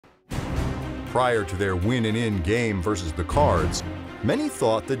prior to their win-and-in game versus the Cards, many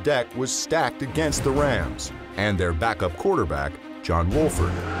thought the deck was stacked against the Rams and their backup quarterback, John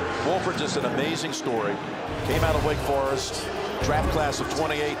Wolford. Wolford, just an amazing story. Came out of Wake Forest, draft class of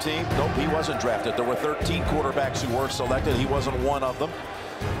 2018. Nope, he wasn't drafted. There were 13 quarterbacks who were selected. He wasn't one of them.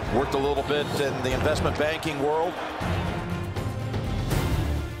 Worked a little bit in the investment banking world.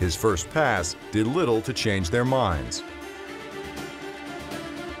 His first pass did little to change their minds.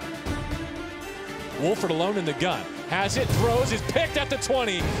 Wolford alone in the gun. Has it, throws, is picked at the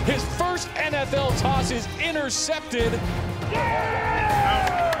 20. His first NFL toss is intercepted.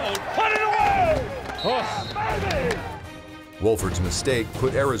 Yeah! Put it away! Oh. Wolford's mistake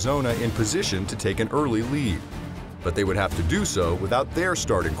put Arizona in position to take an early lead, but they would have to do so without their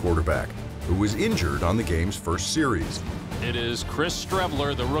starting quarterback, who was injured on the game's first series. It is Chris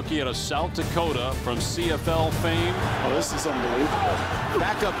Streveler, the rookie out of South Dakota from CFL fame. Oh, this is unbelievable.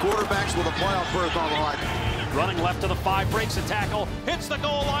 Backup quarterbacks with a playoff berth on the line. Running left to the 5, breaks a tackle, hits the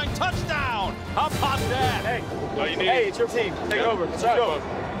goal line, touchdown! How about that? Hey, it's your team. Take over. Let's go.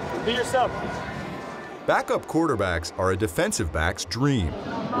 Be yourself. Backup quarterbacks are a defensive back's dream.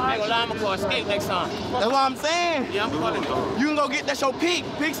 I'm gonna go escape next time. That's what I'm saying. Yeah, I'm going. You can go get that show pick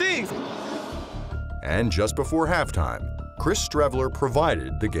six. And just before halftime, Chris Streveler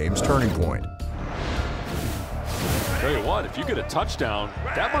provided the game's turning point. Tell you what, if you get a touchdown,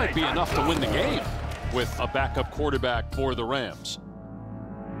 that might be enough to win the game with a backup quarterback for the Rams.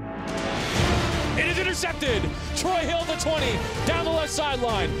 It is intercepted. Troy Hill the 20, down the left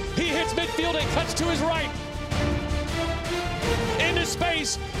sideline. He hits midfield and cuts to his right. Into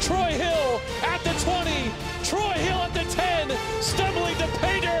space, Troy Hill at the 20, Troy Hill at the 10, stumbling to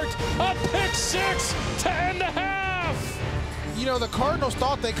pay dirt, a pick six to end the half. You know, the Cardinals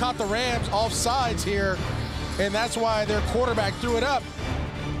thought they caught the Rams off sides here, and that's why their quarterback threw it up.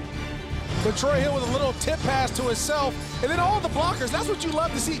 But Troy Hill with a little tip pass to himself, and then all the blockers, that's what you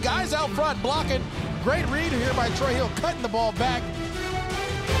love to see, guys out front blocking. Great read here by Troy Hill, cutting the ball back.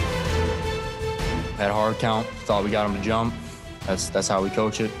 At hard count, thought we got them to jump. That's how we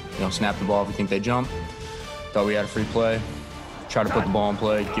coach it. You know, snap the ball if we think they jump. Thought we had a free play. Try to put the ball in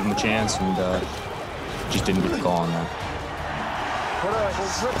play, give them a chance, and just didn't get the call on that. What a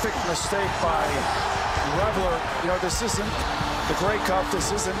horrific mistake by Reveler. You know, this isn't the Grey Cup.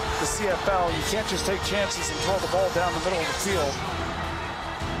 This isn't the CFL. You can't just take chances and throw the ball down the middle of the field.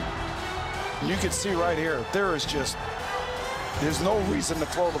 You can see right here, there's no reason to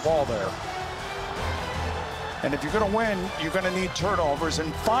throw the ball there. And if you're going to win, you're going to need turnovers.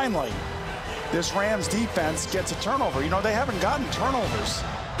 And finally, this Rams defense gets a turnover. You know, they haven't gotten turnovers.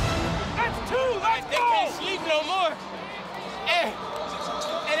 That's two. Let's go. They can't sleep no more. Hey,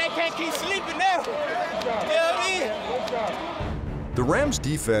 and they can't keep sleeping now. You know what I mean? The Rams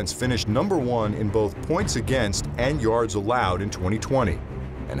defense finished #1 in both points against and yards allowed in 2020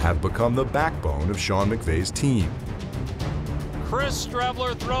 and have become the backbone of Sean McVay's team. Chris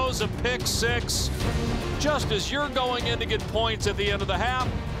Streveler throws a pick six just as you're going in to get points at the end of the half.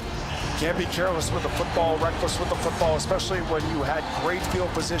 Can't be careless with the football, reckless with the football, especially when you had great field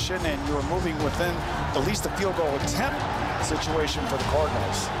position and you were moving within at least a field goal attempt situation for the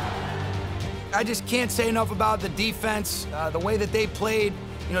Cardinals. I just can't say enough about the defense, the way that they played.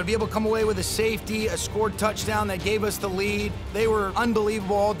 You know, to be able to come away with a safety, a scored touchdown that gave us the lead. They were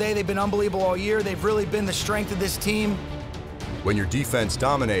unbelievable all day. They've been unbelievable all year. They've really been the strength of this team. When your defense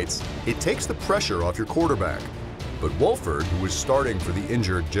dominates, it takes the pressure off your quarterback. But Wolford, who was starting for the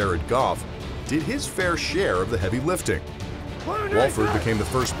injured Jared Goff, did his fair share of the heavy lifting. Wolford became the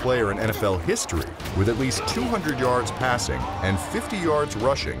first player in NFL history with at least 200 yards passing and 50 yards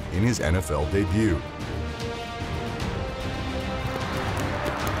rushing in his NFL debut.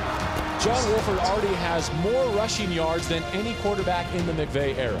 John Wolford already has more rushing yards than any quarterback in the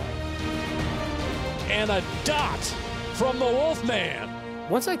McVay era. And a dot from the Wolfman.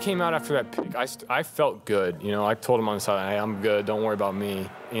 Once I came out after that pick, I felt good. You know, I told him on the side, hey, I'm good, don't worry about me.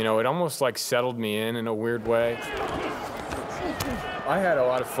 You know, it almost like settled me in a weird way. I had a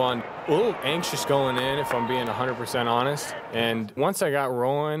lot of fun. A little anxious going in, if I'm being 100% honest. And once I got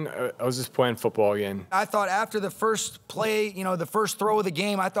rolling, I was just playing football again. I thought after the first play, you know, the first throw of the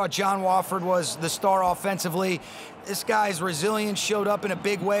game, I thought John Wolford was the star offensively. This guy's resilience showed up in a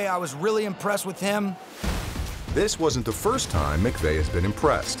big way. I was really impressed with him. This wasn't the first time McVay has been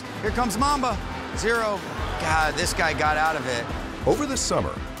impressed. Here comes Mamba. 0. God, this guy got out of it. Over the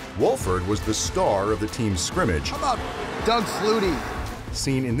summer, Wolford was the star of the team's scrimmage. How about Doug Flutie?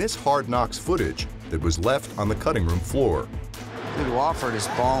 Seen in this Hard Knocks footage that was left on the cutting room floor. Dude, Wolford is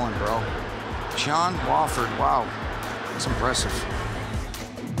balling, bro. John Wolford, wow. That's impressive.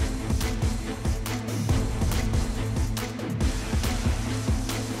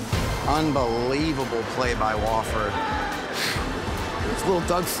 Unbelievable play by Wofford. It's little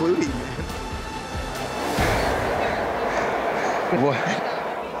Doug Flutie, man. What?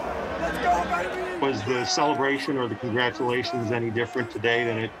 Was the celebration or the congratulations any different today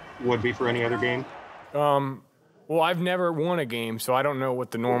than it would be for any other game? Well, I've never won a game, so I don't know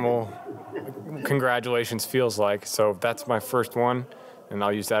what the normal congratulations feels like. So that's my first one, and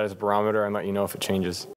I'll use that as a barometer and let you know if it changes.